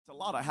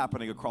lot of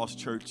happening across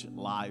church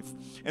life.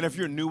 And if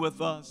you're new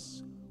with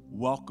us,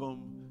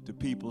 welcome to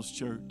People's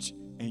Church.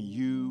 And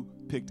you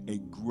picked a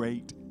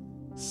great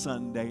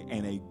Sunday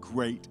and a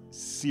great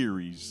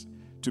series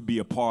to be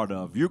a part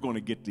of. You're going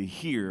to get to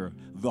hear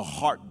the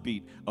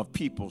heartbeat of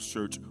People's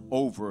Church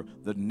over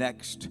the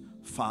next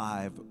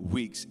 5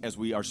 weeks as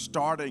we are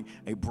starting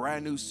a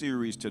brand new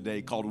series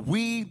today called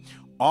We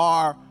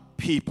Are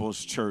People's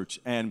Church.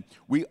 And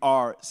we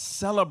are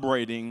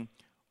celebrating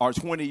our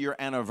 20-year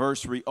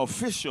anniversary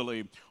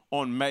officially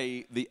on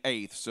May the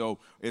 8th. So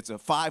it's a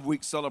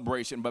 5-week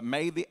celebration, but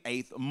May the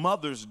 8th,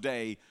 Mother's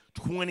Day,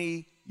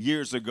 20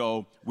 years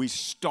ago, we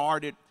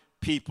started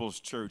People's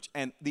Church.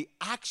 And the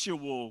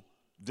actual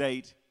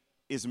date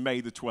is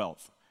May the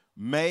 12th.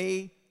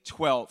 May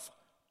 12th,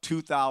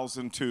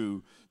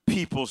 2002,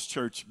 People's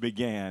Church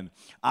began.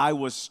 I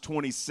was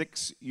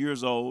 26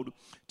 years old.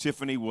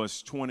 Tiffany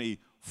was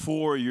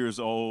 24 years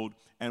old.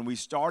 And we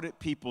started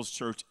People's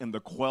Church in the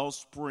Quail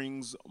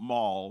Springs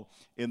Mall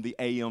in the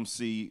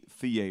AMC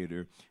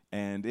Theater.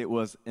 And it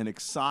was an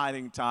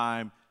exciting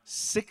time.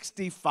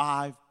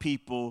 65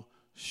 people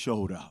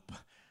showed up.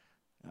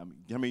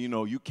 I mean, you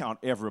know, you count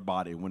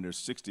everybody when there's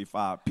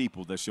 65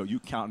 people that show.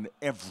 You count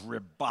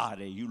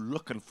everybody. You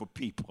looking for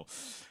people.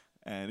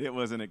 And it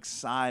was an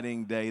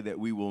exciting day that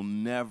we will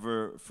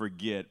never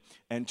forget.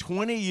 And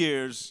 20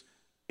 years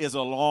is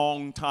a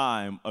long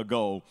time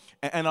ago.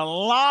 And a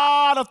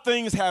lot of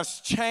things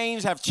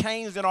have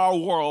changed in our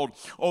world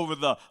over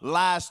the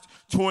last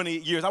 20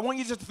 years. I want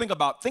you just to think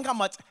how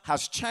much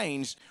has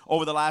changed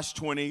over the last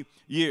 20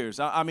 years.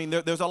 I mean,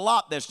 there's a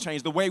lot that's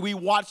changed. The way we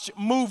watch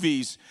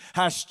movies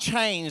has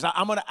changed.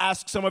 I'm going to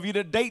ask some of you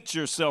to date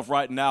yourself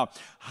right now.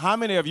 How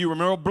many of you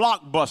remember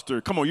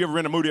Blockbuster? Come on, you ever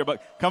rent a movie?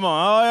 But come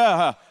on, oh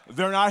yeah,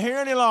 they're not here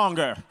any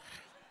longer.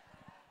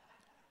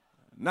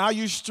 Now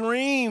you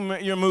stream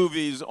your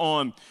movies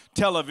on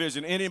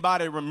television.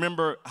 Anybody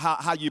remember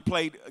how you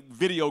played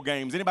video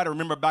games? Anybody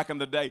remember back in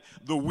the day,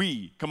 the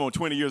Wii? Come on,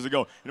 20 years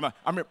ago. Anybody?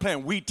 I remember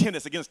playing Wii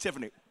tennis against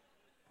Tiffany.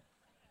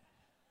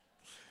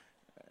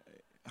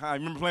 I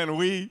remember playing the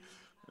Wii.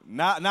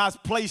 Now it's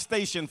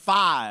PlayStation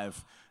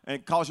 5, and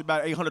it costs you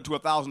about $800 to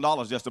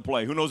 $1,000 just to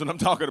play. Who knows what I'm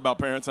talking about,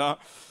 parents, huh?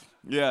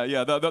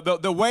 Yeah.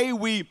 The way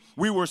we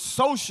were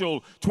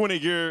social 20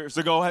 years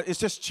ago, it's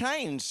just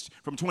changed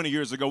from 20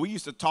 years ago. We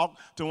used to talk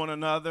to one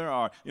another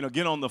or,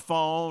 get on the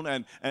phone.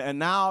 And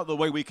now the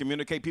way we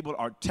communicate, people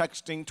are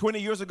texting. 20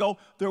 years ago,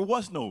 there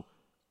was no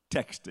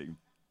texting.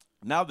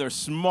 Now there's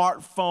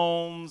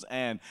smartphones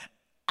and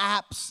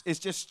apps. It's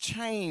just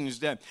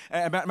changed. And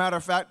matter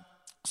of fact,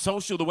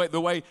 social,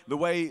 the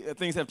way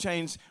things have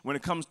changed when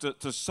it comes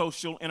to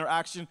social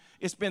interaction,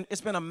 it's been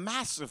a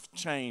massive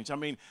change. I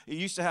mean, you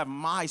used to have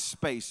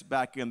MySpace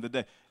back in the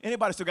day.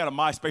 Anybody still got a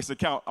MySpace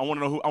account? I want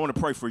to know I want to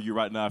pray for you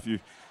right now. If you,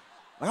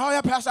 oh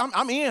yeah, Pastor,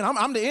 I'm in.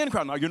 I'm the in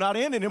crowd. No, you're not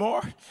in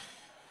anymore.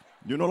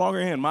 You're no longer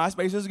in.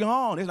 MySpace is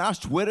gone. It's now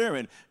Twitter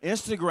and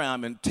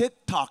Instagram and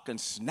TikTok and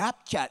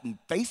Snapchat and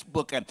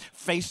Facebook and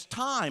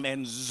FaceTime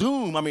and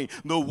Zoom. I mean,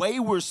 the way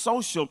we're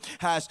social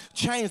has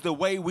changed. The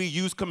way we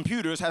use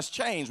computers has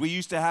changed. We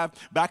used to have,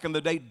 back in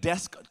the day,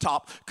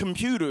 desktop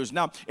computers.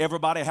 Now,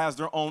 everybody has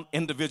their own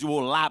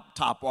individual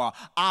laptop or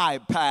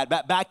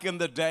iPad. Back in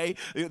the day,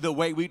 the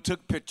way we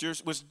took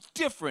pictures was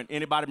different.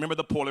 Anybody remember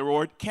the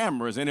Polaroid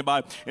cameras?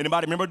 Anybody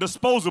remember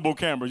disposable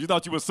cameras? You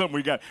thought you was something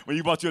we got when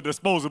you bought your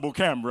disposable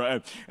camera.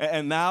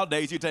 And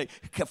nowadays, you take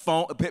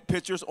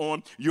pictures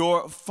on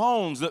your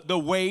phones. The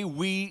way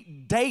we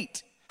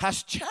date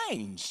has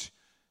changed.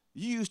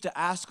 You used to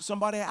ask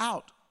somebody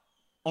out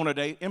on a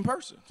date in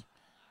person.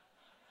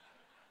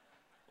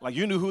 Like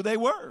you knew who they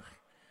were.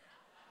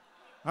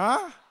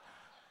 Huh?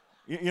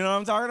 You know what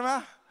I'm talking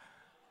about?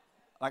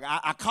 Like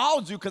I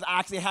called you because I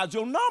actually had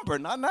your number.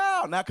 Not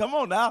now. Now, come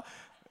on now.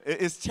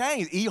 It's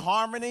changed.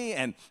 eHarmony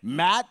and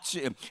Match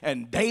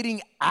and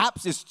dating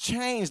apps has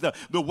changed.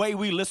 The way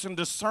we listen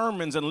to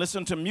sermons and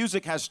listen to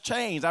music has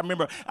changed. I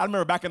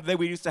remember back in the day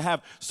we used to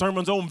have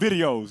sermons on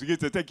videos. You get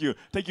to take your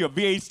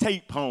VH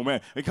tape home, man.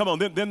 And come on,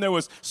 then there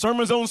was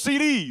sermons on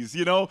CDs,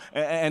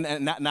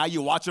 and now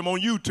you watch them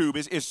on YouTube.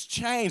 It's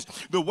changed.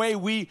 The way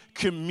we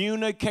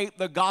communicate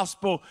the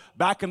gospel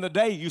back in the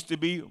day used to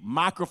be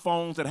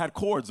microphones that had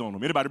cords on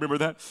them. Anybody remember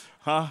that?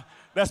 Huh?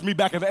 That's me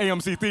back in the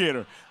AMC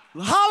Theater.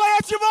 Holla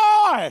at your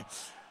boy.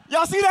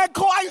 Y'all see that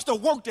cord? I used to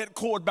work that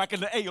cord back in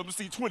the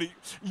AMC 20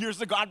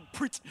 years ago. I'd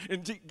preach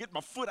and get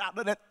my foot out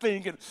of that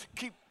thing and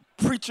keep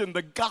preaching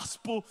the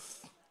gospel.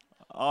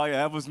 Oh, yeah,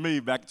 that was me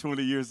back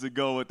 20 years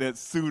ago with that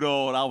suit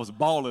on. I was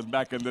balling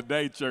back in the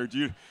day, church.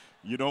 You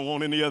don't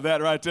want any of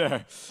that right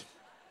there.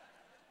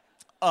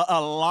 A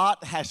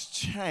lot has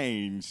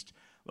changed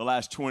the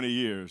last 20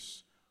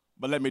 years,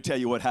 but let me tell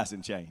you what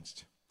hasn't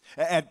changed.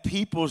 At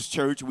People's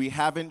Church, we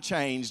haven't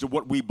changed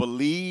what we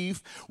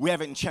believe. We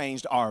haven't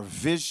changed our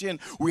vision.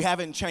 We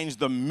haven't changed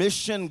the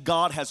mission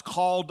God has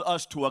called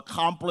us to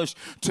accomplish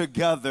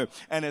together.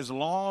 And as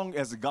long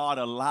as God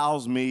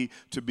allows me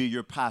to be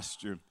your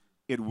pastor,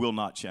 it will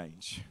not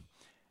change.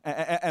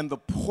 And the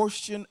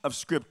portion of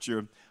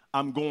Scripture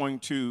I'm going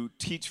to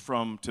teach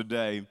from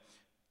today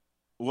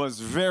was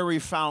very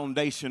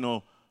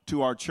foundational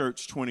to our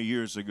church 20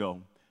 years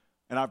ago.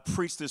 And I've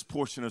preached this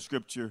portion of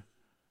Scripture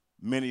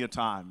many a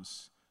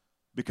times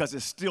because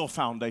it's still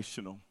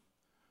foundational.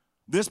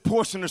 This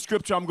portion of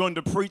Scripture I'm going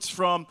to preach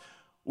from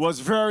was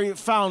very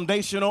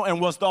foundational and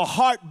was the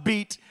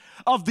heartbeat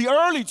of the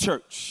early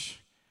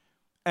church.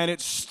 And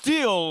it's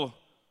still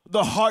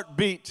the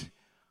heartbeat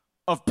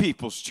of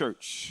People's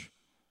Church.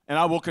 And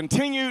I will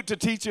continue to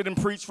teach it and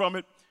preach from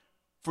it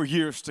for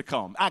years to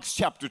come. Acts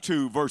chapter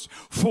 2, verse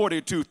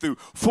 42 through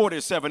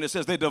 47, it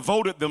says, they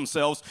devoted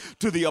themselves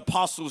to the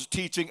apostles'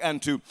 teaching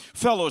and to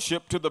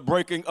fellowship, to the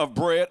breaking of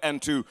bread and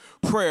to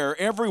prayer.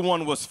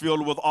 Everyone was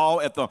filled with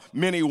awe at the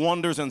many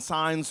wonders and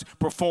signs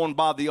performed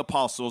by the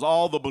apostles.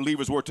 All the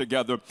believers were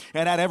together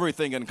and had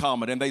everything in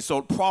common, and they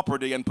sold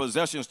property and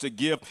possessions to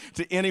give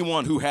to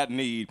anyone who had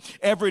need.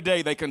 Every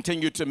day they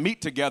continued to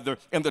meet together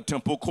in the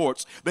temple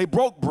courts. They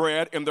broke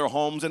bread in their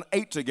homes and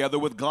ate together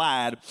with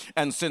glad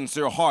and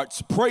sincere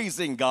hearts,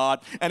 praising God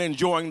and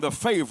enjoying the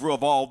favor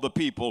of all the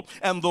people.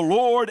 And the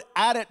Lord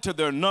added to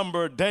their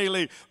number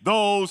daily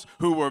those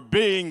who were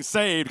being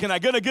saved. Can I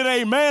get a good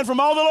amen from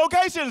all the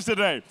locations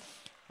today?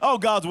 Oh,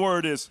 God's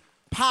word is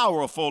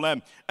powerful.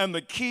 And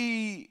the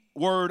key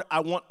word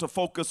I want to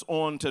focus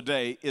on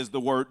today is the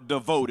word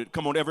devoted.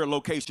 Come on, every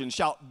location,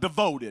 shout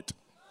devoted.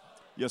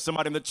 Yeah,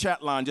 somebody in the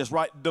chat line just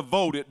write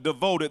devoted,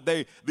 devoted.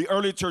 The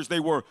early church, they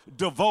were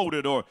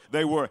devoted, or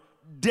they were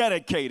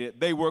dedicated.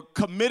 They were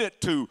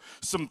committed to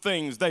some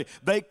things.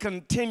 They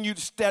continued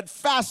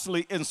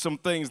steadfastly in some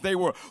things. They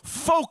were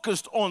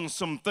focused on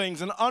some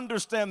things. And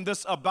understand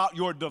this about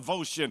your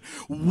devotion.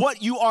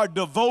 What you are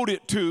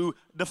devoted to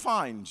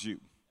defines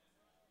you.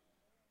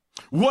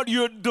 What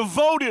you're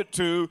devoted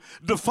to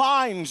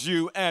defines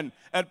you. And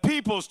at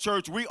People's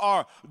Church, we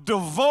are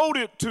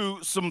devoted to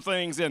some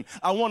things. And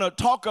I want to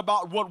talk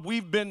about what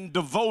we've been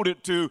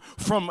devoted to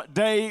from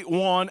day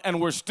one,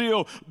 and we're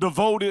still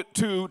devoted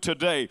to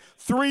today.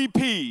 3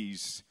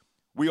 P's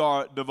we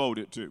are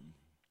devoted to.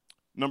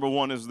 Number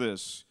one is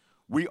this: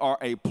 we are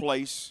a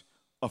place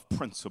of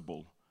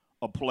principle.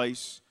 A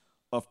place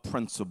of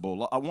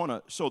principle. I want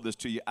to show this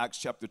to you. Acts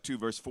chapter 2,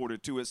 verse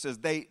 42. It says,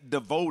 they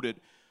devoted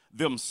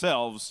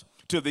themselves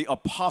to the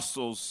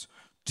apostles'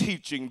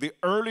 teaching. The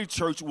early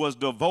church was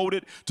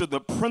devoted to the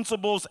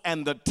principles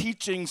and the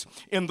teachings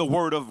in the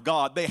Word of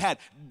God. They had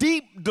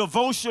deep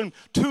devotion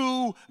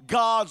to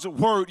God's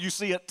Word. You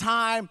see it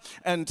time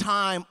and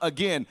time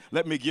again.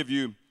 Let me give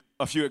you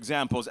a few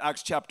examples.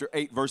 Acts chapter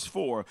 8, verse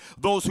 4.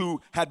 Those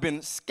who had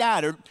been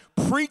scattered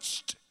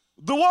preached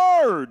the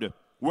Word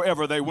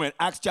wherever they went.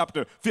 Acts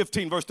chapter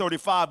 15, verse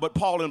 35, but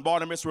Paul and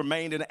Barnabas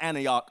remained in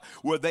Antioch,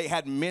 where they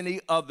and many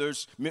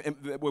others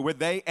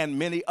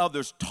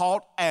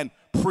taught and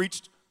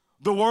preached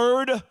the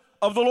word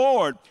of the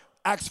Lord.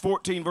 Acts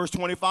 14, verse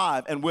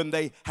 25, and when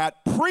they had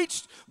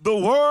preached the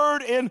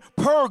word in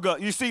Perga.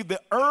 You see,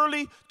 the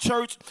early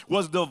church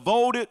was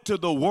devoted to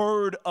the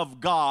word of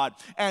God.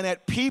 And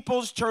at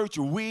People's Church,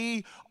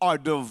 we are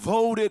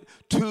devoted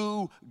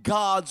to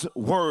God's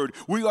word.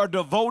 We are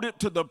devoted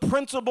to the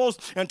principles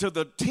and to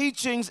the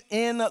teachings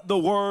in the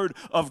word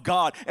of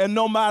God. And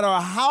no matter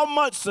how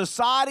much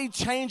society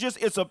changes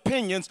its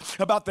opinions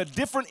about the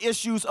different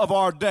issues of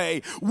our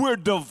day, we're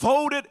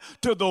devoted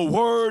to the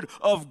word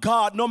of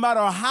God. No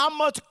matter how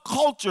much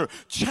culture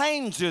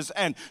changes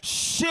and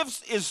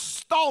shifts its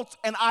thoughts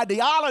and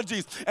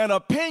ideologies and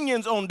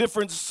opinions on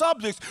different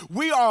subjects,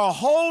 we are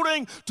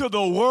holding to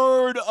the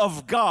word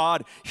of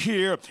God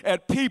here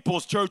at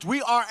People's Church.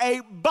 We are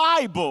a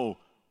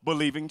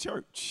Bible-believing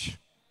church.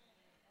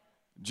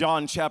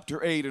 John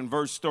chapter 8 and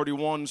verse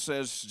 31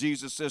 says,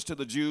 Jesus says to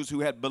the Jews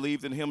who had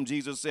believed in him,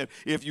 Jesus said,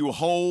 if you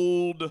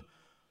hold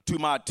to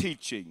my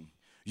teaching,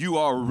 you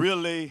are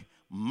really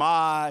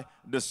my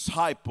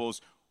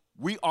disciples.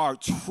 We are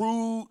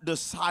true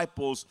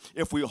disciples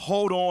if we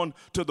hold on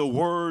to the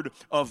word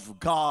of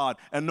God.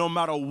 And no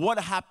matter what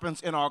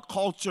happens in our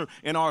culture,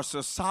 in our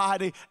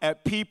society,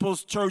 at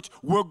People's Church,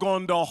 we're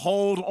going to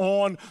hold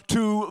on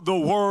to the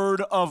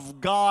word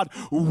of God.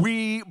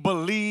 We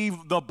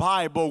believe the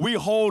Bible. We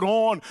hold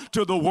on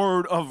to the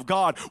word of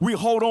God. We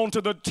hold on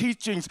to the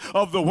teachings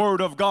of the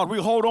word of God.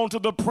 We hold on to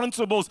the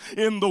principles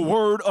in the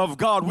word of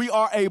God. We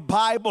are a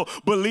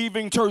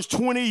Bible-believing church.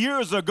 20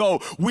 years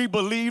ago, we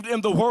believed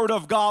in the word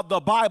of God, the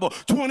Bible.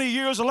 20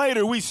 years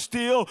later, we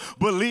still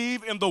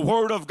believe in the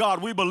word of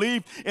God. We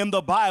believe in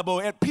the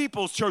Bible. At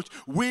People's Church,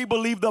 we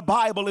believe the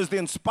Bible is the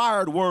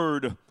inspired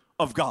word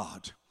of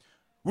God.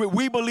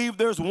 We believe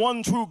there's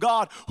one true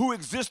God who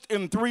exists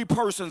in 3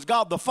 persons,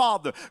 God the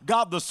Father,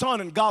 God the Son,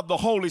 and God the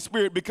Holy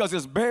Spirit, because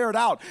it's bared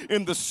out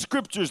in the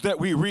scriptures that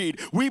we read.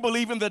 We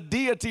believe in the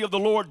deity of the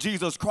Lord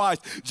Jesus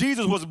Christ.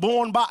 Jesus was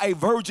born by a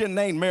virgin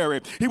named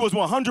Mary. He was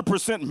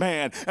 100%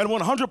 man and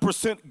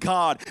 100%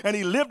 God, and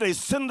he lived a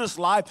sinless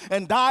life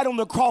and died on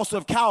the cross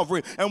of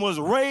Calvary and was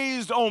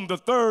raised on the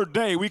 3rd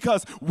day,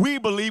 because we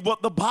believe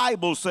what the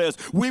Bible says.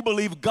 We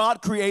believe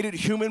God created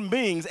human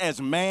beings as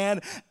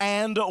man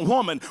and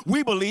woman.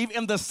 We believe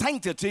in the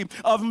sanctity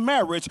of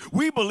marriage.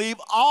 We believe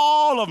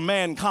all of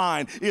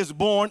mankind is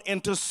born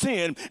into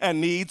sin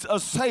and needs a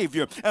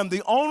Savior. And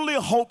the only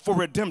hope for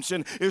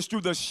redemption is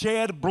through the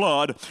shed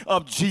blood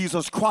of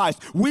Jesus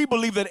Christ. We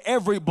believe that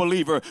every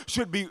believer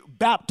should be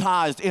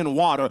baptized in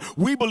water.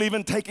 We believe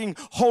in taking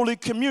Holy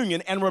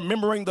Communion and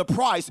remembering the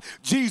price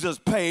Jesus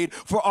paid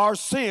for our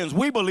sins.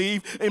 We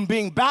believe in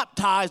being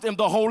baptized in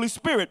the Holy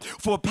Spirit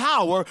for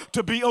power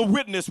to be a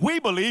witness. We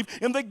believe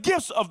in the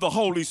gifts of the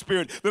Holy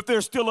Spirit, that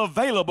they're still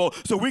available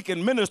so we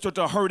can minister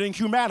to hurting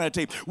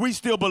humanity. We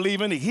still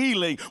believe in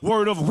healing,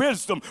 word of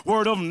wisdom,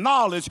 word of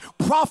knowledge,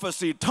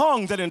 prophecy,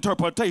 tongues, and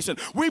interpretation.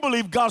 We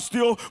believe God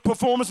still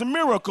performs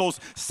miracles,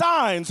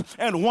 signs,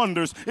 and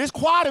wonders. It's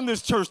quiet in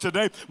this church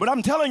today, but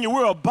I'm telling you,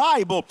 we're a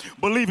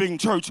Bible-believing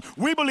church.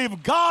 We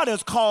believe God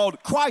has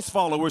called Christ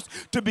followers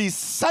to be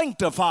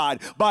sanctified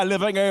by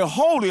living a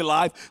holy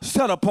life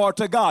set apart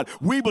to God.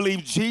 We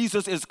believe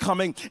Jesus is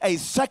coming a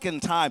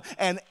second time,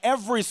 and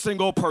every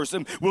single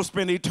person will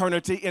spend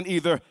eternity in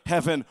either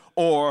heaven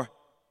or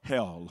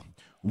hell.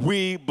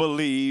 We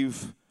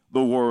believe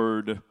the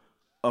Word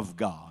of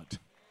God.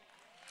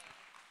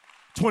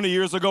 20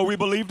 years ago, we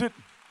believed it,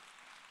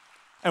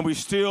 and we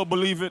still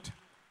believe it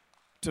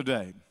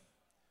today.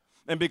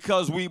 And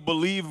because we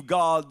believe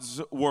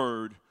God's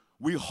Word,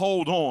 we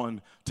hold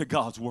on to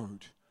God's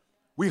Word.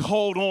 We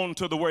hold on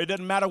to the Word. It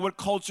doesn't matter what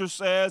culture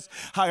says,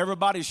 how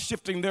everybody's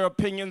shifting their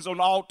opinions on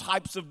all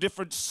types of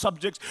different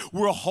subjects.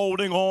 We're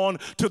holding on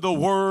to the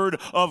Word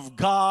of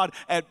God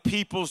at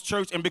People's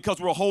Church. And because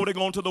we're holding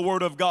on to the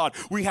Word of God,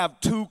 we have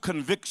two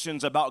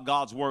convictions about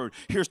God's Word.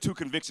 Here's two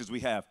convictions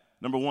we have.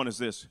 Number one is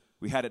this.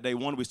 We had it day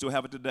one. We still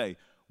have it today.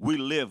 We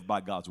live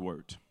by God's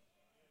Word.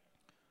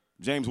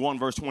 James 1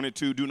 verse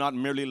 22, do not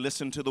merely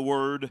listen to the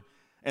Word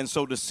and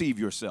so deceive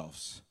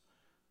yourselves.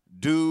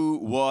 Do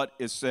what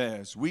it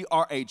says. We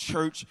are a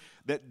church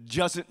that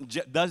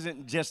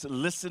doesn't just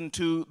listen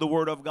to the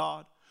Word of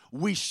God.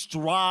 We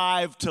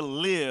strive to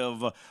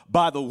live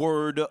by the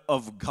Word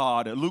of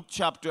God. Luke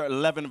chapter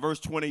 11, verse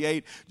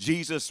 28,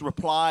 Jesus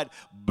replied,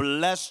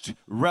 blessed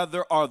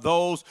rather are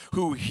those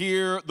who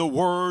hear the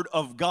Word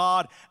of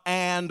God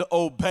and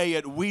obey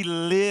it. We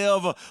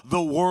live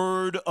the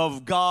Word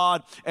of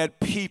God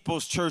at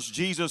People's Church.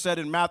 Jesus said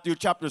in Matthew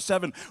chapter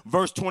 7,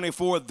 verse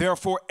 24,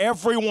 therefore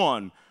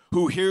everyone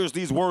who hears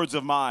these words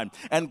of mine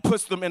and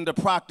puts them into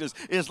practice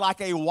is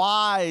like a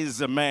wise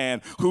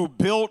man who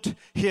built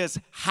his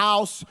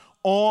house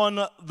on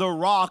the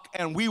rock.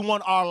 And we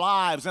want our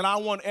lives, and I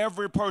want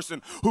every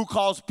person who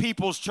calls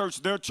People's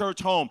Church their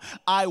church home,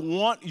 I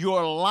want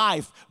your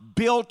life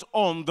built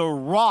on the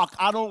rock.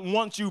 I don't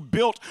want you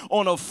built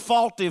on a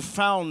faulty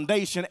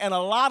foundation. And a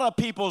lot of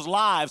people's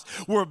lives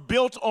were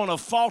built on a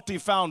faulty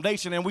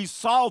foundation, and we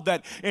saw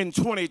that in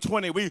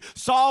 2020. We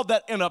saw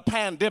that in a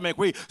pandemic.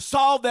 We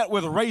saw that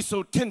with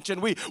racial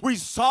tension. We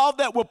saw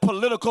that with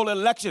political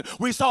election.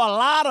 We saw a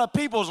lot of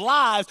people's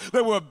lives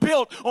that were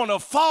built on a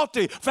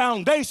faulty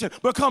foundation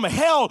become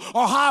hell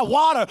or high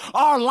water.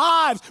 Our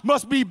lives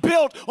must be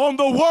built on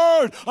the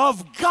Word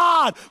of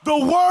God. The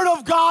Word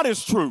of God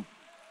is true.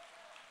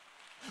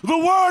 The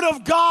Word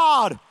of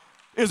God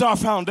is our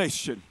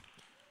foundation.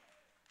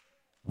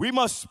 We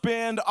must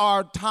spend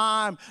our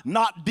time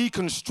not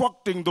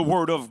deconstructing the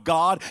Word of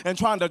God and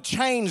trying to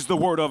change the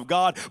Word of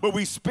God, but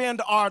we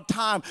spend our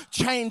time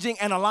changing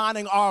and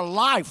aligning our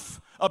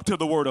life up to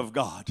the Word of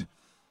God.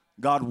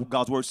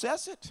 God's Word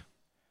says it,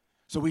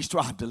 so we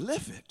strive to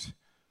live it.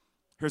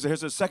 Here's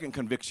a second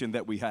conviction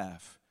that we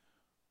have.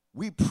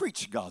 We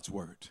preach God's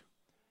Word.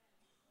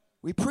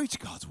 We preach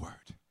God's Word.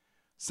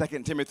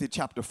 2 Timothy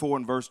chapter 4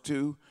 and verse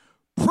 2,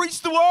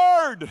 preach the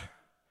Word.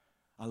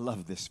 I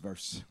love this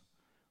verse,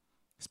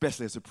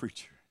 especially as a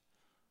preacher.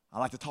 I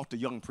like to talk to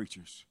young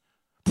preachers.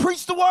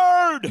 Preach the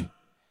Word.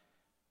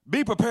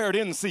 Be prepared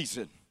in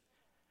season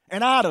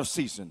and out of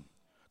season.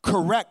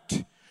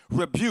 Correct,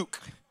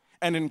 rebuke,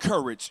 and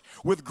encourage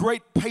with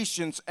great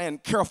patience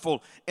and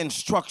careful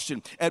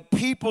instruction. At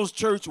People's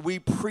Church, we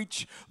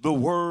preach the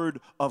Word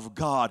of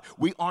God.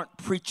 We aren't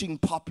preaching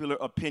popular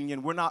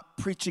opinion. We're not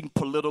preaching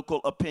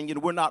political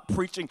opinion. We're not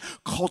preaching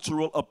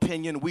cultural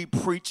opinion. We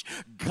preach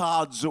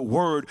God's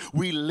Word.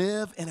 We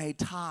live in a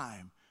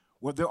time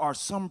where there are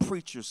some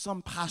preachers,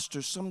 some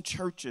pastors, some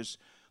churches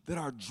that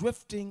are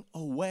drifting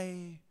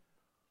away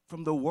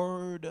from the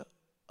Word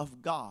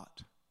of God.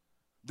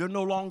 They're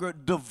no longer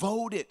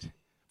devoted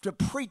to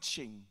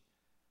preaching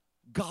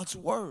God's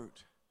Word.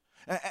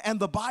 And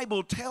the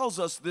Bible tells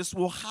us this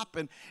will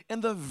happen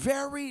in the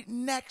very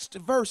next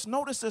verse.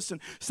 Notice this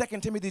in 2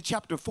 Timothy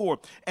chapter 4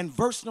 and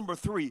verse number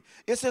 3.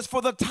 It says, for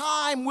the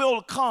time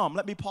will come.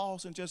 Let me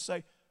pause and just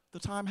say, the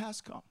time has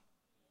come.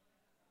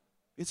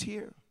 It's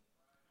here.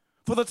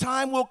 For the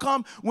time will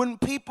come when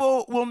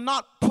people will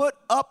not put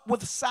up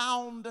with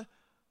sound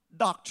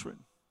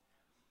doctrine.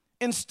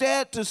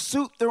 Instead, to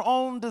suit their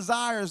own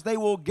desires, they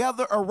will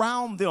gather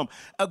around them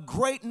a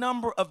great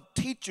number of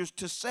teachers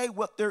to say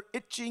what their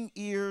itching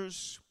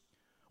ears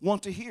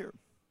want to hear.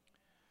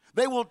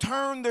 They will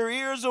turn their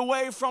ears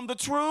away from the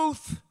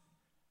truth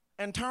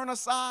and turn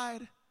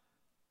aside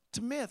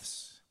to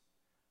myths.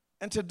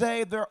 And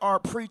today there are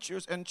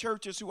preachers and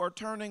churches who are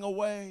turning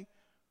away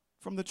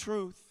from the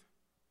truth.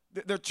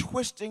 They're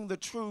twisting the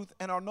truth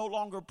and are no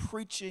longer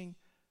preaching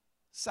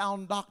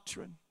sound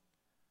doctrine.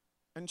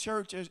 And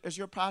church, as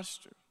your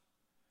pastor,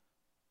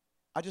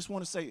 I just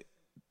want to say,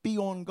 be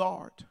on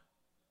guard.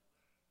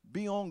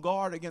 Be on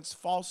guard against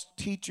false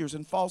teachers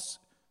and false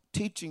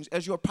teachings.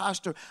 As your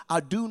pastor, I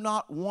do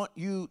not want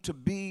you to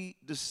be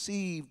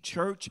deceived,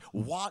 church.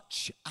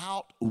 Watch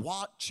out,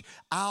 watch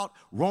out.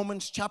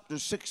 Romans chapter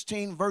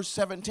 16, verse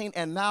 17.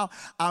 And now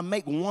I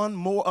make one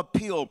more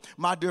appeal.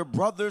 My dear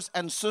brothers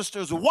and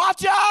sisters,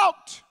 watch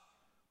out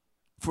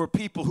for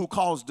people who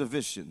cause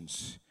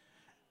divisions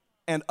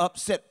and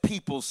upset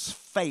people's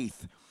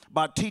faith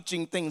by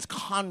teaching things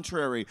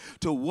contrary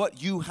to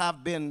what you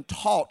have been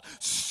taught.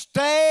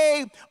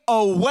 Stay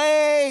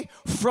away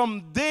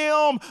from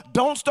them.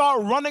 Don't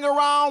start running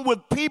around with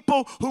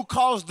people who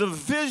cause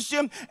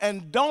division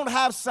and don't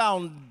have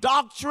sound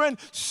doctrine.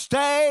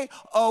 Stay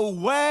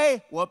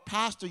away. Well,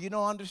 Pastor, you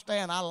don't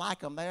understand. I like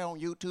them. They're on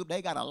YouTube.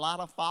 They got a lot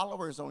of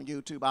followers on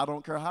YouTube. I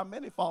don't care how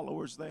many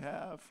followers they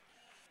have.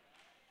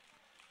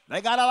 They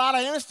got a lot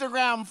of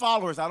Instagram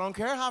followers. I don't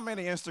care how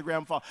many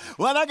Instagram followers.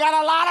 Well, they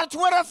got a lot of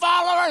Twitter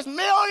followers,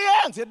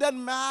 millions. It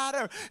doesn't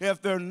matter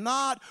if they're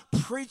not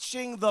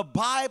preaching the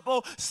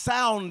Bible,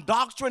 sound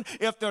doctrine,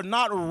 if they're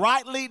not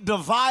rightly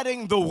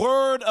dividing the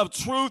word of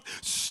truth.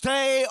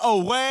 Stay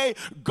away.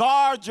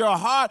 Guard your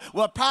heart.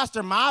 Well,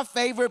 Pastor, my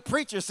favorite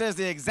preacher says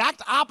the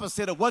exact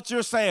opposite of what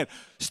you're saying.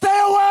 Stay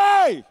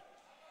away.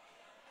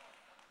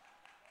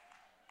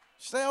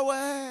 Stay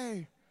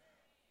away.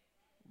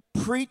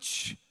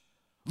 Preach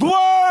the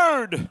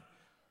word.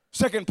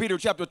 2 Peter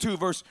chapter 2,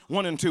 verse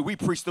 1 and 2. We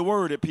preach the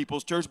word at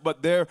People's Church,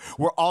 but there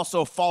were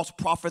also false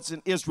prophets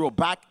in Israel.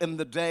 Back in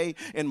the day,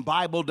 in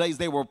Bible days,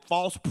 they were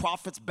false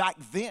prophets back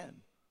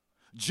then.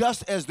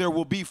 Just as there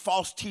will be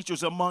false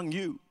teachers among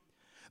you.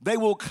 They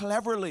will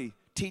cleverly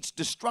teach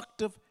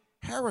destructive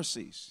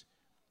heresies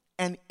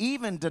and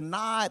even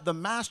deny the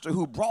master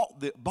who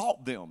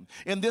bought them.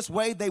 In this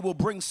way, they will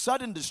bring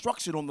sudden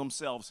destruction on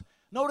themselves.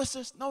 Notice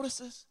this, notice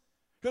this.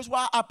 Here's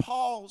why I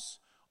pause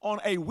on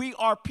a We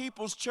Are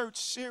People's Church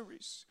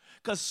series,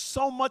 because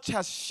so much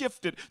has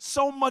shifted,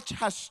 so much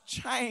has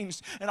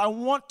changed, and I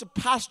want to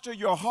pastor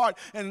your heart.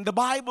 And the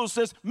Bible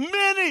says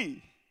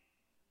many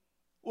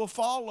will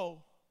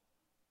follow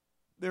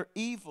their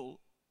evil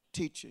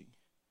teaching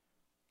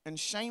and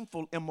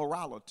shameful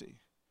immorality.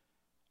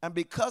 And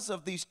because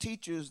of these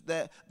teachers,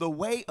 that the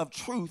way of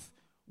truth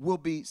will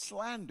be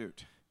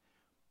slandered.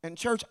 And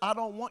church, I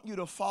don't want you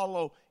to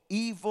follow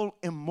evil,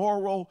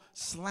 immoral,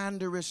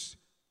 slanderous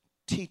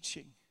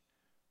teaching.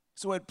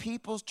 So at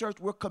People's Church,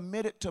 we're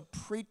committed to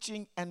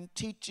preaching and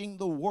teaching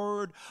the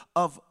word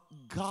of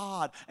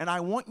God. And I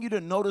want you to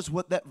notice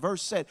what that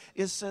verse said.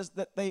 It says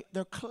that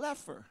they're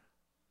clever.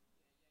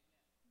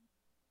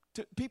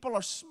 People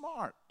are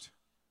smart.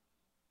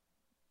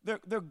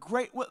 They're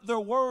great with their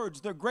words.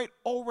 They're great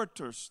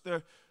orators.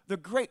 They're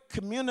great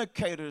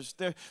communicators.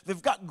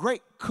 They've got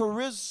great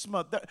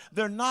charisma.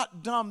 They're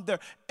not dumb.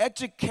 They're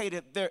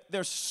educated.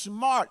 They're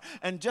smart.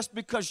 And just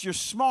because you're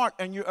smart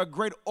and you're a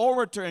great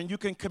orator and you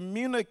can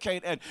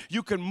communicate and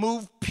you can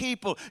move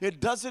people, it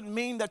doesn't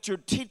mean that you're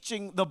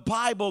teaching the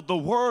Bible, the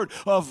word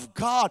of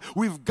God.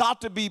 We've got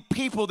to be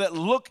people that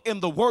look in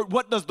the word.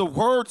 What does the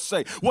word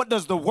say? What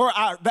does the word,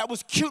 that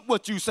was cute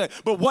what you said,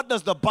 but what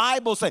does the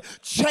Bible say?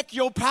 Check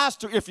your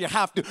pastor if you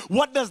have to.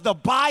 What does the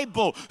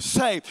Bible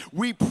say?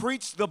 We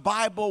preach the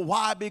Bible.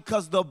 Why?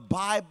 Because the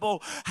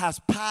Bible has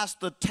passed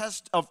the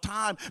test of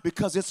time,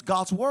 because it's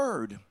God's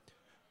word.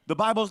 The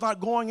Bible's not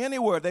going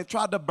anywhere. They've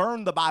tried to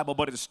burn the Bible,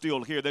 but it's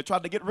still here. They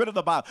tried to get rid of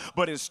the Bible,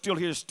 but it's still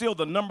here. It's still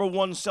the number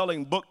one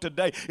selling book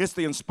today. It's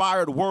the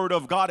inspired word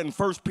of God. In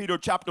 1 Peter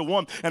chapter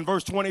 1 and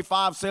verse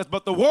 25 says,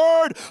 but the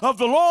word of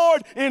the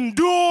Lord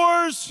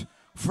endures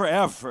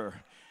forever.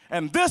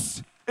 And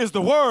this is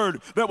the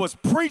word that was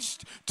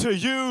preached to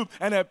you.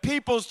 And at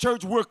People's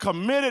Church, we're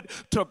committed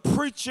to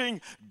preaching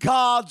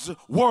God's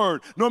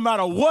word. No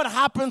matter what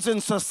happens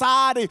in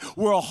society,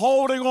 we're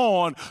holding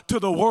on to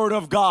the word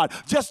of God.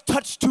 Just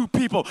touch two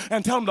people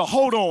and tell them to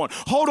hold on.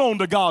 Hold on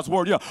to God's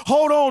word. Yeah,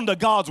 hold on to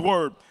God's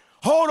word.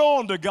 Hold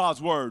on to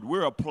God's word.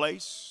 We're a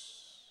place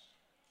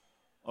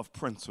of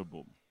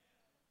principle.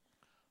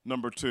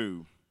 Number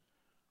two,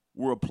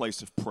 we're a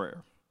place of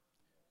prayer.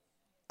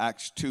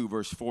 Acts 2,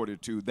 verse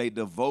 42, they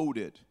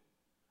devoted,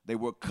 they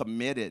were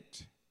committed,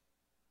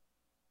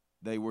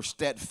 they were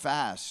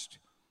steadfast,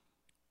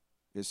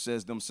 it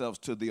says themselves,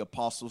 to the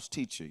apostles'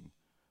 teaching,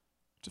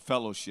 to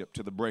fellowship,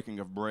 to the breaking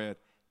of bread,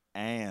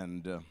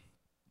 and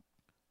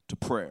to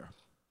prayer.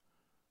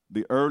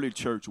 The early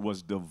church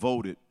was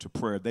devoted to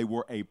prayer. They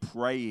were a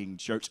praying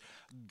church.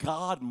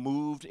 God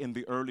moved in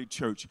the early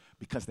church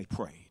because they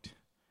prayed.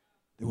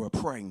 They were a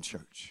praying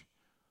church.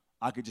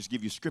 I could just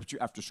give you scripture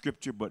after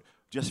scripture, but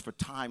just for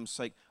time's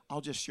sake,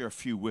 I'll just share a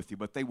few with you.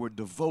 But they were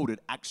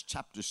devoted, Acts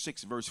chapter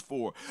 6, verse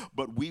 4.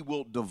 But we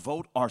will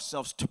devote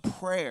ourselves to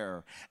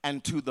prayer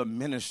and to the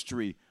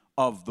ministry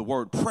of the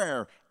word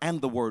prayer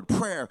and the word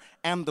prayer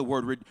and the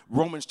word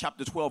Romans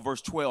chapter 12,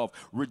 verse 12,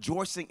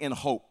 rejoicing in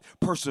hope,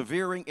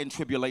 persevering in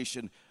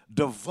tribulation,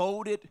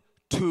 devoted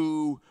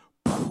to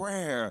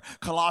prayer.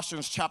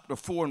 Colossians chapter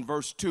 4 and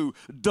verse 2,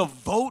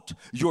 devote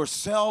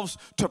yourselves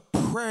to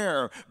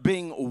prayer,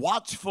 being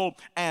watchful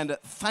and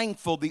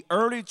thankful. The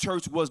early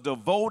church was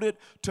devoted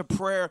to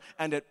prayer,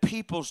 and at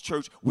People's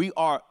Church, we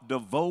are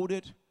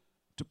devoted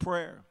to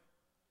prayer.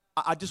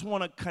 I just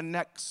want to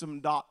connect some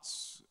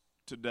dots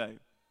today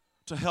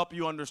to help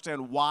you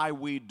understand why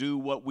we do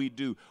what we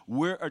do.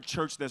 We're a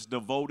church that's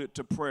devoted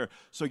to prayer,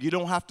 so you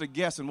don't have to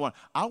guess and wonder.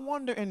 I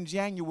wonder in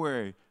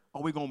January,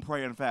 are we going to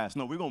pray and fast?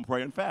 No, we're going to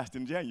pray and fast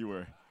in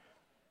January.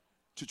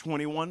 To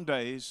 21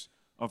 days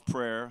of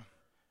prayer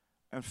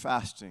and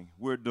fasting.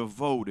 We're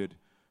devoted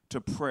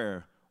to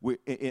prayer.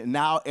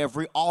 Now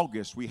every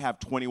August we have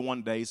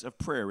 21 days of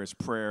prayer. It's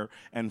prayer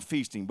and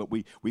feasting, but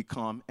we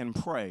come and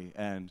pray.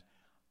 And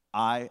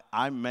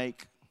I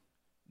make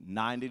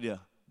 90 to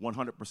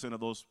 100% of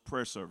those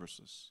prayer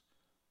services.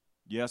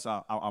 Yes,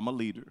 I'm a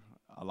leader.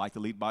 I like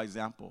to lead by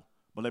example.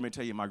 But let me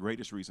tell you my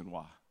greatest reason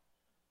why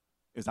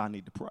is I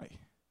need to pray.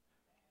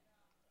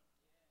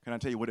 Can I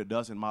tell you what it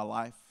does in my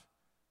life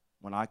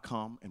when I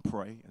come and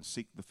pray and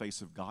seek the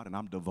face of God and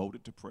I'm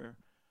devoted to prayer?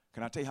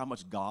 Can I tell you how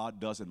much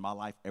God does in my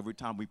life every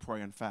time we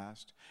pray and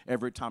fast?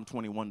 Every time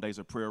 21 days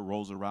of prayer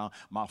rolls around,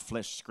 my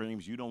flesh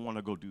screams, you don't want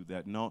to go do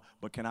that. No,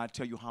 but can I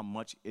tell you how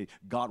much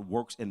God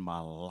works in my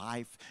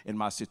life, in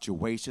my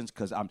situations,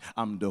 because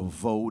I'm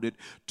devoted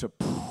to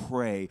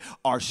pray.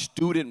 Our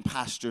student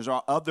pastors,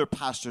 our other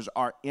pastors,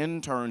 our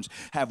interns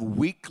have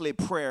weekly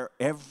prayer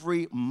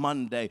every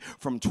Monday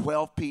from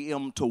 12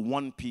 p.m. to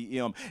 1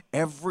 p.m.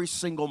 Every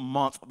single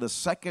month, the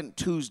second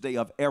Tuesday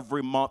of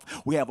every month,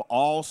 we have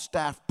all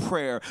staff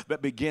prayer that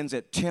begins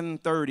at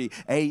 10:30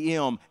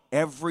 a.m.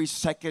 every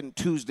second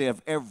Tuesday of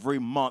every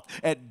month.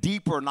 At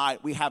Deeper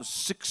Night, we have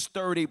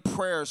 6:30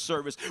 prayer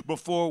service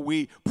before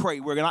we pray.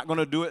 We're not going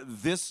to do it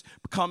this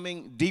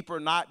coming Deeper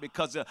Night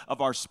because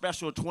of our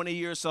special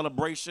 20-year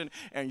celebration,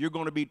 and you're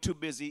going to be too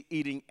busy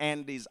eating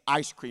Andy's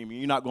ice cream, and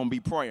you're not going to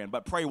be praying.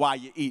 But pray while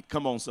you eat.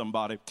 Come on,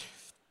 somebody.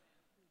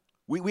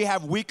 We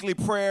have weekly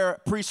prayer,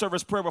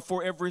 pre-service prayer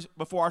before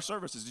our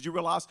services. Did you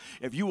realize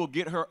if you will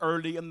get here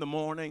early in the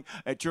morning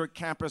at your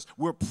campus,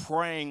 we're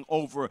praying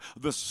over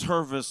the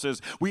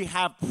services. We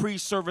have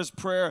pre-service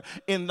prayer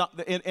in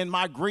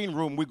my green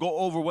room. We go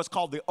over what's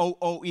called the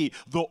OOE,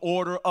 the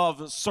order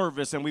of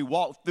service, and we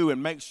walk through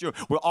and make sure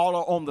we're all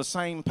on the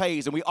same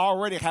page. And we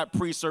already have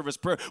pre-service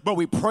prayer, but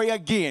we pray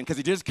again because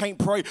you just can't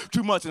pray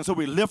too much. And so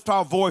we lift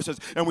our voices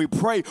and we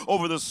pray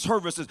over the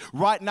services.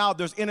 Right now,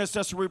 there's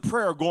intercessory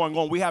prayer going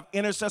on. We have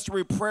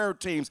intercessory prayer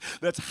teams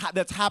that's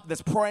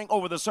praying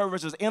over the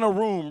services in a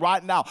room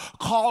right now,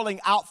 calling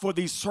out for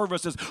these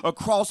services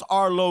across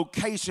our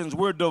locations.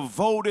 We're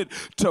devoted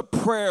to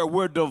prayer.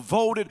 We're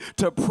devoted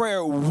to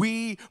prayer.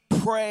 We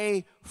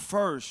pray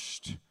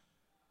first.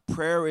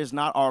 Prayer is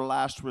not our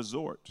last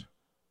resort,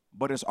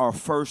 but it's our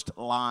first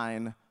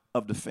line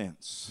of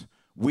defense.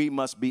 We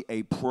must be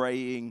a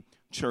praying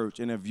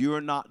church. And if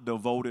you're not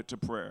devoted to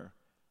prayer,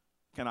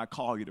 can I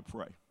call you to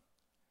pray?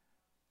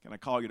 Can I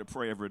call you to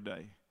pray every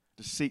day?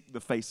 To seek the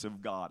face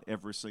of God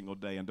every single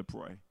day and to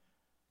pray.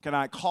 Can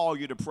I call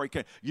you to pray?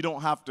 You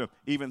don't have to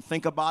even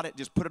think about it.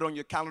 Just put it on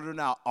your calendar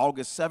now.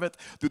 August 7th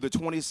through the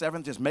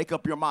 27th. Just make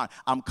up your mind.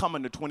 I'm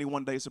coming to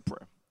 21 days of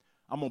prayer.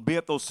 I'm going to be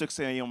at those 6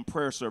 a.m.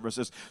 prayer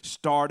services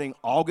starting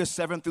August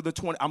 7th through the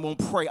 20th. I'm going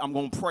to pray. I'm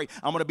going to pray.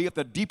 I'm going to be at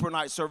the Deeper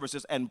Night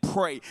services and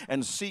pray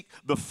and seek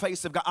the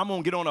face of God. I'm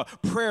going to get on a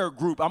prayer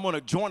group. I'm going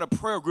to join a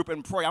prayer group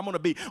and pray. I'm going to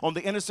be on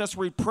the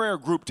intercessory prayer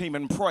group team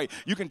and pray.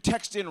 You can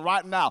text in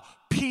right now,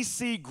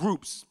 PC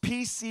groups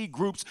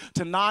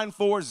to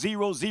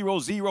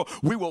 94000.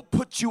 We will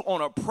put you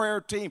on a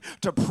prayer team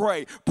to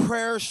pray.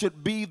 Prayer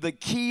should be the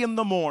key in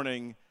the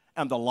morning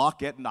and the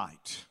lock at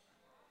night.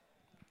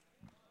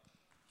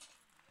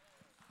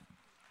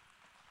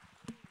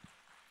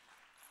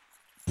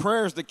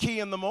 Prayer is the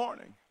key in the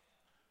morning.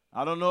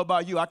 I don't know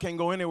about you. I can't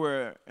go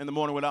anywhere in the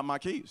morning without my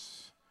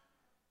keys.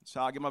 That's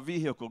how I get my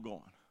vehicle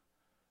going.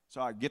 So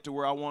I get to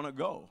where I want to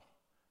go.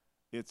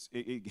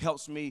 It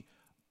helps me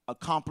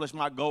accomplish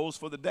my goals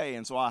for the day.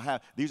 And so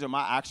these are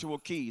my actual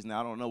keys. Now,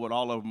 I don't know what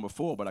all of them are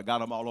for, but I got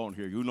them all on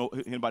here. You know,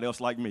 anybody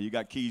else like me? You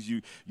got keys,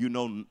 you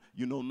know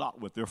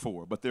not what they're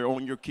for, but they're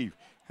on your key.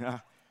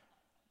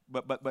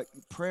 But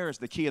prayer is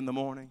the key in the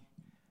morning,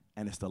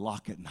 and it's the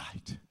lock at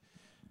night.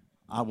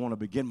 I want to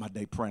begin my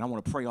day praying. I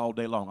want to pray all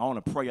day long. I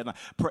want to pray at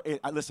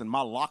night. Listen,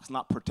 my lock's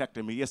not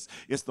protecting me. It's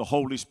the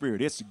Holy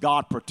Spirit. It's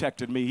God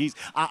protecting me.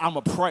 I'm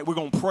a pray. We're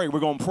going to pray. We're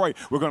going to pray.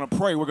 We're going to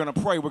pray. We're going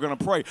to pray. We're going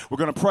to pray. We're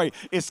going to pray.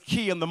 It's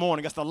key in the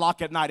morning. It's the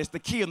lock at night. It's the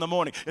key in the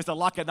morning. It's the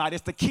lock at night.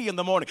 It's the key in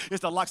the morning. It's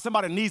the lock.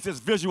 Somebody needs this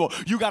visual.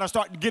 You got to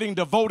start getting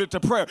devoted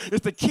to prayer.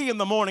 It's the key in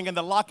the morning and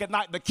the lock at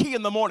night. The key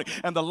in the morning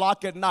and the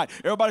lock at night.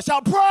 Everybody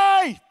shout,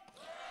 pray!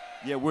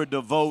 Yeah, we're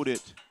devoted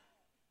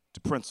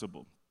to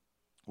principle.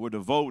 We're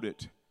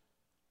devoted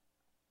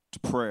to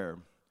prayer.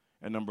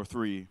 And number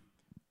 3,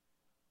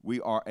 we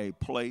are a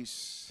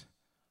place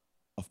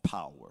of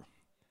power.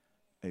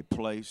 A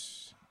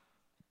place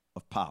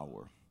of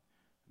power.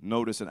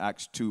 Notice in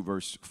Acts 2,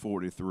 verse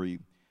 43,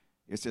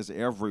 it says,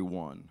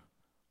 everyone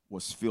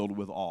was filled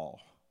with awe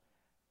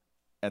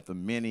at the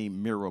many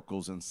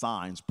miracles and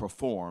signs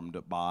performed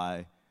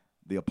by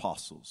the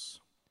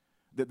apostles.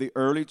 That the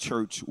early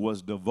church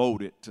was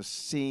devoted to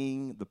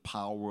seeing the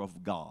power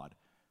of God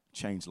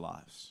change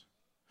lives.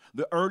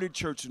 The early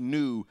church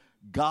knew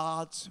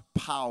God's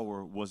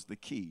power was the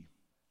key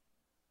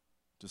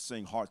to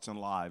seeing hearts and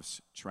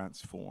lives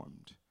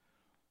transformed.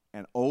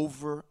 And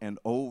over and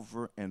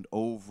over and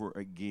over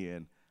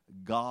again,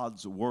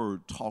 God's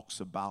word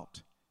talks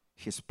about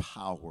his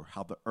power,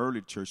 how the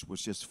early church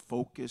was just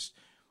focused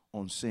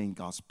on seeing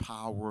God's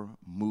power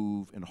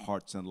move in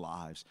hearts and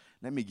lives.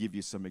 Let me give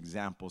you some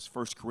examples.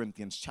 1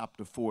 Corinthians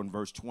chapter 4 and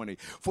verse 20.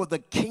 For the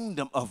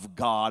kingdom of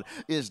God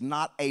is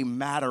not a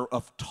matter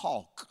of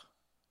talk,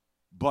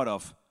 but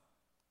of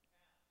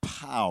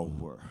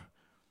power.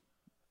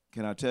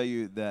 Can I tell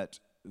you that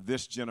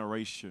this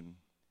generation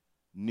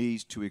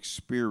needs to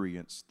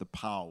experience the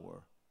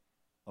power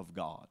of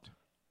God?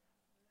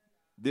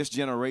 This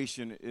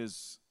generation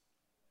is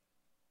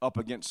up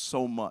against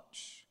so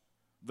much.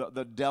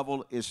 The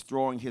devil is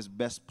throwing his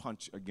best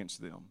punch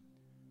against them.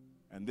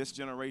 And this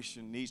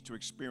generation needs to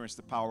experience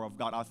the power of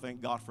God. I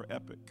thank God for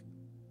Epic,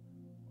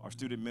 our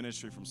student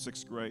ministry from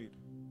 6th grade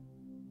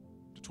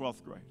to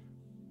 12th grade.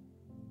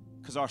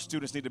 Because our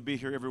students need to be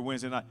here every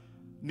Wednesday night,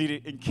 need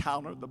to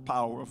encounter the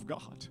power of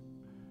God,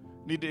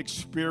 need to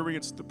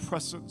experience the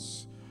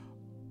presence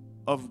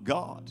of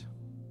God.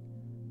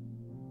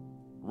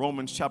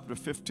 Romans chapter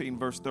 15,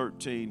 verse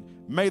 13.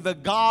 May the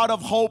God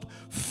of hope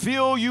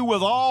fill you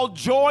with all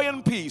joy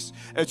and peace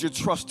as you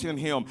trust in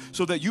him,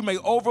 so that you may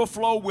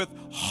overflow with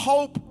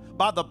hope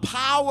by the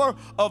power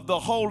of the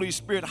Holy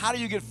Spirit. How do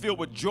you get filled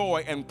with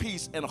joy and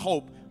peace and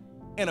hope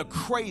in a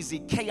crazy,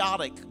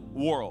 chaotic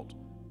world?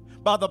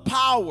 By the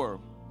power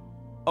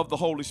of the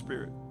Holy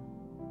Spirit.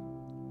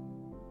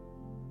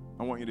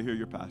 I want you to hear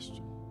your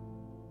pastor.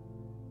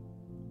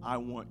 I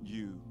want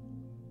you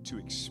to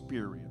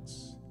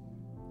experience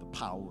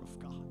power of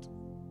God.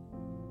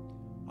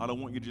 I don't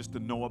want you just to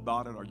know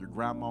about it, or your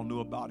grandma knew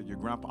about it, your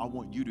grandpa. I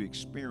want you to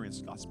experience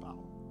God's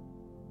power.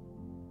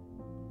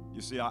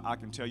 You see, I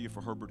can tell you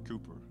for Herbert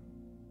Cooper,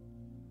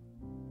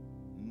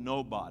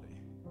 nobody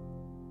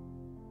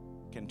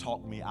can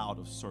talk me out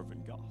of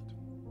serving God.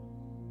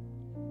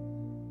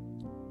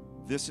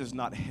 This is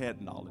not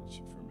head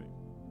knowledge for me.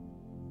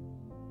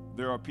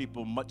 There are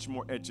people much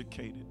more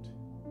educated,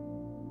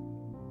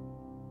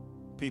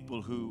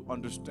 people who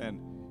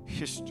understand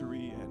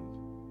history, and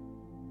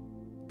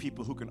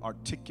people who can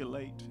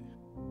articulate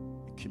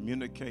and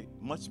communicate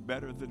much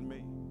better than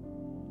me.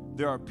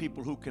 There are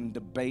people who can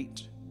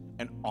debate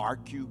and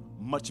argue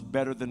much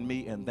better than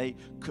me, and they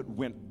could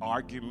win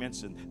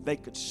arguments, and they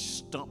could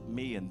stump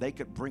me, and they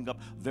could bring up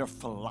their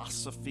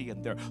philosophy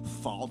and their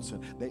thoughts,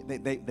 and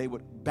they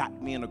would back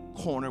me in a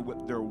corner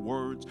with their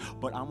words.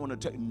 But I want to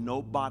tell you,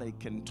 nobody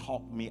can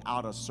talk me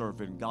out of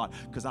serving God,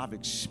 because I've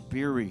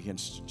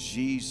experienced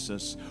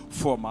Jesus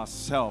for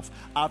myself.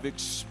 I've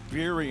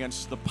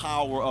experienced the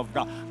power of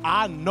God.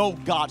 I know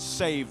God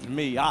saved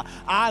me.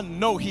 I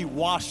know he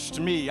washed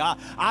me.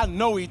 I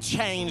know he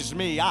changed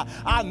me.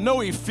 I know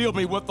he filled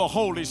me with the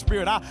Holy Spirit.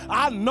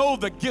 I know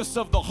the gifts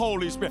of the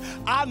Holy Spirit.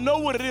 I know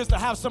what it is to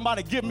have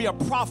somebody give me a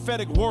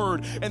prophetic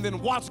word and then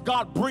watch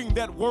God bring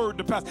that word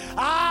to pass.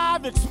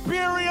 I've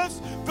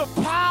experienced the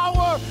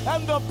power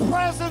and the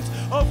presence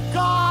of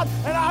God,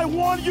 and I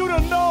want you to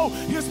know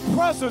his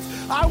presence.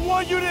 I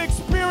want you to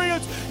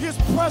experience his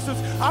presence.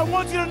 I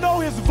want you to know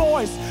his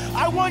voice.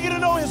 I want you to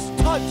know his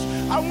touch.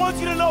 I want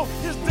you to know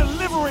his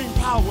delivering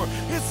power,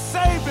 his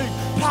saving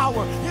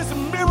power, his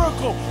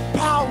miracle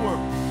power.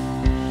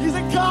 He's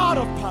a God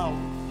of power.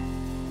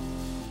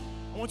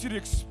 I want you to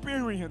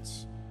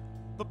experience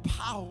the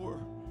power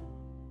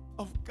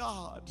of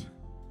God.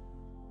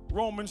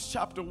 Romans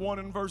chapter 1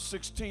 and verse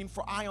 16,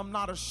 for I am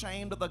not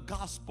ashamed of the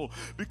gospel,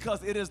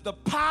 because it is the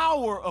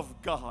power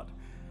of God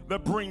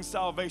that brings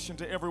salvation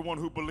to everyone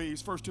who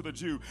believes, first to the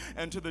Jew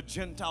and to the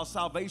Gentile.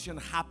 Salvation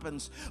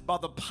happens by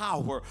the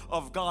power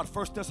of God.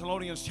 1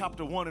 Thessalonians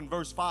chapter 1 and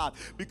verse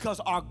 5,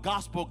 because our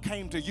gospel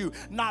came to you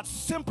not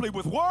simply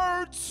with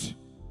words,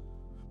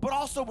 but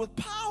also with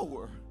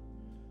power,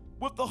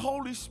 with the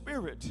Holy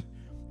Spirit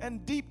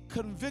and deep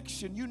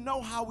conviction. You know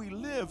how we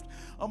lived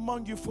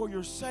among you for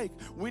your sake.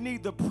 We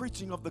need the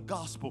preaching of the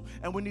gospel,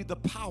 and we need the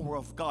power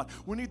of God.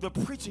 We need the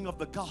preaching of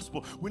the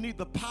gospel. We need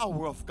the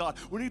power of God.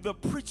 We need the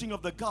preaching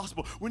of the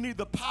gospel. We need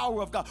the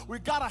power of God. We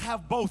got to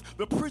have both,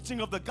 the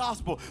preaching of the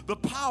gospel, the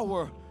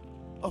power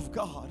of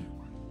God.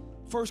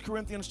 1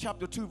 Corinthians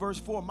chapter 2 verse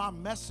 4, my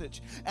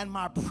message and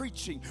my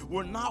preaching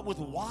were not with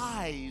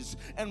wise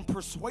and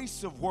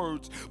persuasive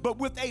words, but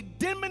with a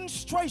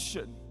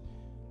demonstration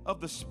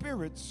of the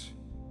Spirit's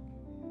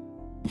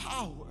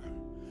power.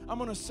 I'm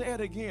going to say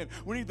it again.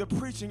 We need the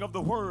preaching of the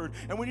word,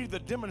 and we need the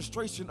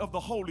demonstration of the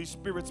Holy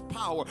Spirit's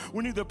power.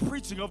 We need the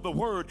preaching of the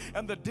word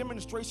and the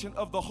demonstration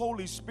of the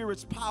Holy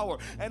Spirit's power.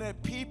 And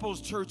at People's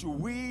Church,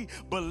 we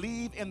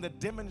believe in the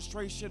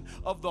demonstration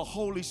of the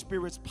Holy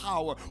Spirit's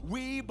power.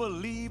 We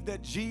believe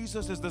that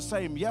Jesus is the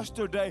same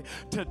yesterday,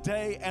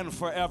 today, and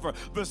forever.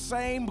 The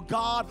same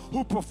God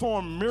who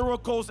performed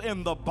miracles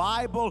in the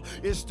Bible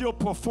is still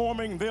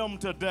performing them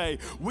today.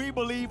 We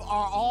believe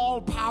our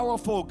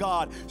all-powerful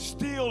God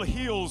still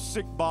heals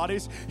sick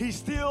bodies. He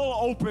still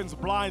opens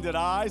blinded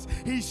eyes.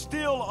 He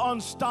still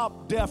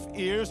unstopped deaf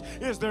ears.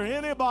 Is there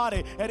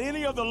anybody at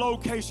any of the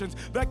locations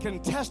that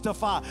can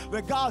testify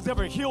that God's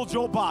ever healed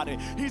your body?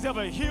 He's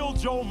ever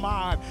healed your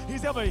mind.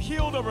 He's ever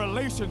healed a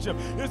relationship.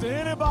 Is there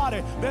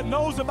anybody that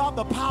knows about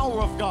the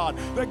power of God,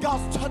 that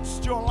God's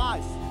touched your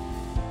life?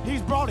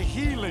 He's brought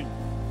healing.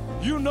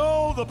 You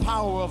know the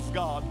power of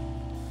God.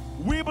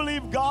 We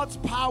believe God's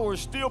power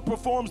still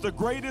performs the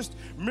greatest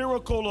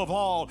miracle of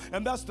all,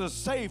 and that's the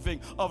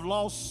saving of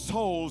lost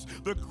souls.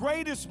 The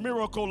greatest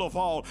miracle of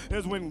all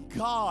is when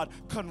God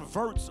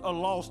converts a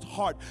lost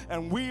heart,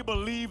 and we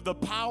believe the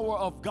power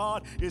of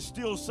God is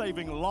still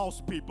saving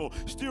lost people,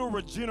 still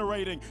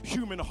regenerating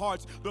human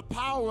hearts. The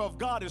power of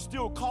God is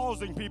still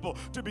causing people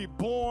to be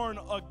born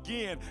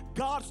again.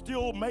 God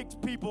still makes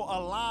people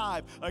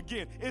alive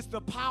again. It's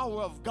the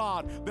power of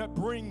God that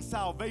brings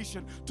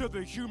salvation to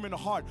the human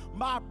heart.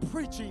 My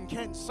preaching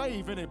can't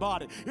save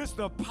anybody. It's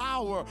the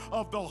power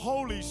of the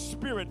Holy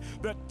Spirit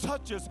that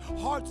touches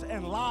hearts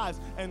and lives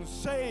and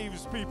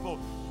saves people.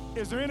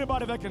 Is there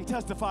anybody that can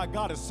testify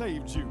God has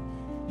saved you?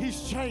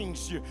 He's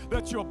changed you,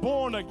 that you're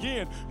born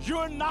again.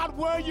 You're not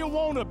where you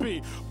want to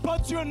be,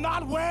 but you're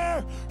not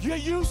where you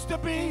used to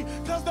be,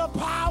 because the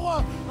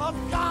power of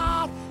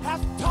God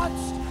has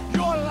touched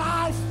your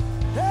life.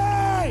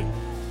 Hey,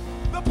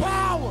 the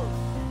power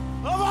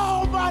of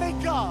Almighty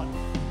God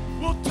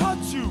will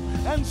touch you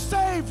and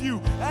save you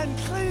and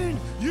clean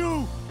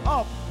you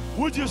up.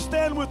 Would you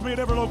stand with me at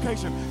every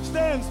location?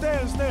 Stand,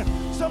 stand, stand.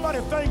 Somebody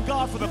thank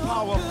God for the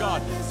power of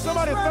God.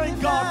 Somebody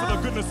thank God for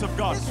the goodness of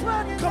God.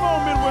 Come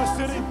on, Midwest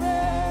City.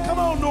 Come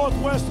on,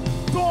 Northwest.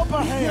 Throw up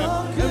a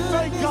hand and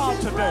thank God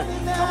today.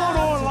 Come